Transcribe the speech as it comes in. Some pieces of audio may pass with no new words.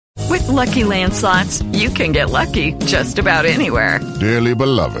With Lucky Land Slots, you can get lucky just about anywhere. Dearly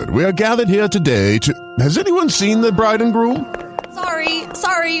beloved, we are gathered here today to... Has anyone seen the bride and groom?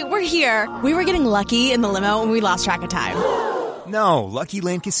 Sorry, we're here. We were getting lucky in the limo and we lost track of time. No, Lucky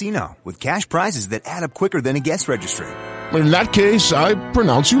Land Casino, with cash prizes that add up quicker than a guest registry. In that case, I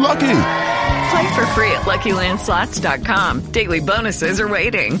pronounce you lucky. Play for free at LuckyLandSlots.com. Daily bonuses are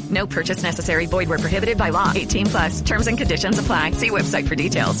waiting. No purchase necessary. Void where prohibited by law. 18+. Terms and conditions apply. See website for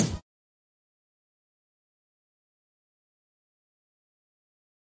details.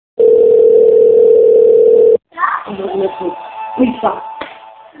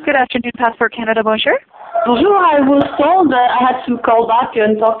 Good afternoon, Passport Canada. Bonjour. Bonjour, I was told that I had to call back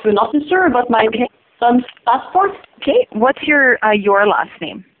and talk to an officer about my son's passport. Okay, what's your last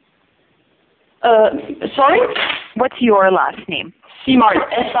name? Sorry? What's your last name? Simard,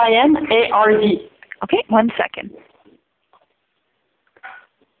 S-I-M-A-R-D. Okay, 1 second.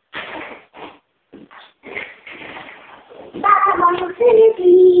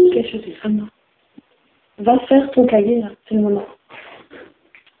 Quelque chose est vraiment. Va faire ton cahier, là. C'est le moment.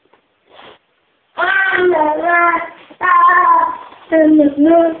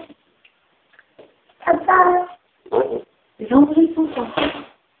 Les entrées sont ça.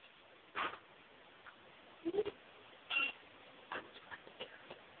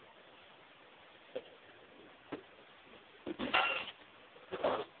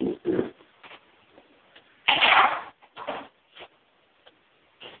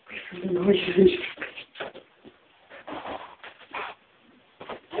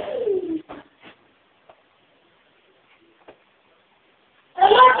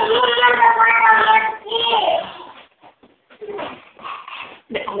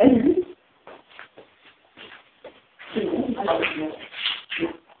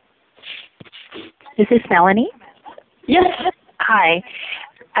 Is this Melanie? Yes. Hi.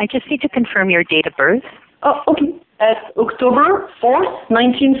 I just need to confirm your date of birth. Oh, okay. October 4th,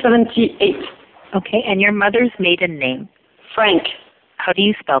 1978. Okay, and your mother's maiden name. Frank. How do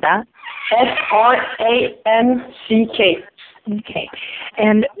you spell that? F-R-A-N-C-K. Okay.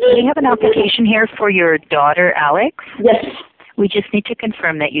 And we have an application here for your daughter, Alex. Yes. We just need to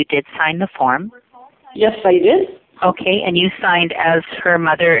confirm that you did sign the form. Yes, I did. Okay, and you signed as her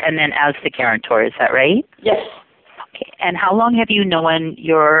mother and then as the guarantor, is that right? Yes. Okay, and how long have you known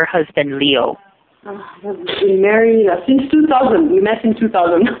your husband, Leo? We've been married since 2000. We met in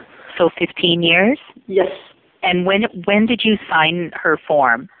 2000. So 15 years? Yes. And when did you sign her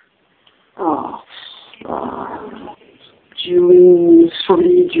form? June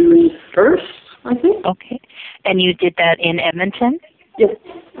 1st, I think. Okay. And you did that in Edmonton? Yes.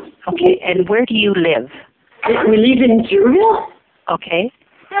 Okay, and where do you live? We live in Jureville. Okay.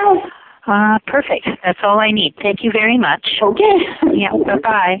 Perfect. That's all I need. Thank you very much. Okay. Yeah,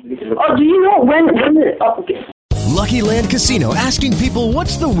 bye-bye. Oh, do you know when okay. Lucky Land Casino, asking people,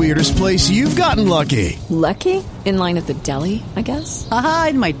 what's the weirdest place you've gotten lucky? Lucky? In line at the deli, I guess? Aha,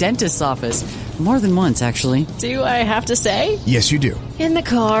 in my dentist's office. More than once, actually. Do I have to say? Yes, you do. In the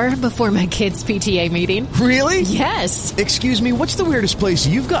car before my kids' PTA meeting. Really? Yes. Excuse me, what's the weirdest place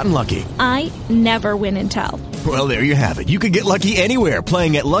you've gotten lucky? I never win and tell. Well, there you have it. You can get lucky anywhere,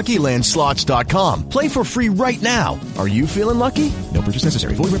 playing at LuckyLandSlots.com. Play for free right now. Are you feeling lucky? No purchase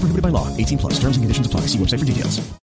necessary. Void where prohibited by law. 18+. Terms and conditions apply. See website for details.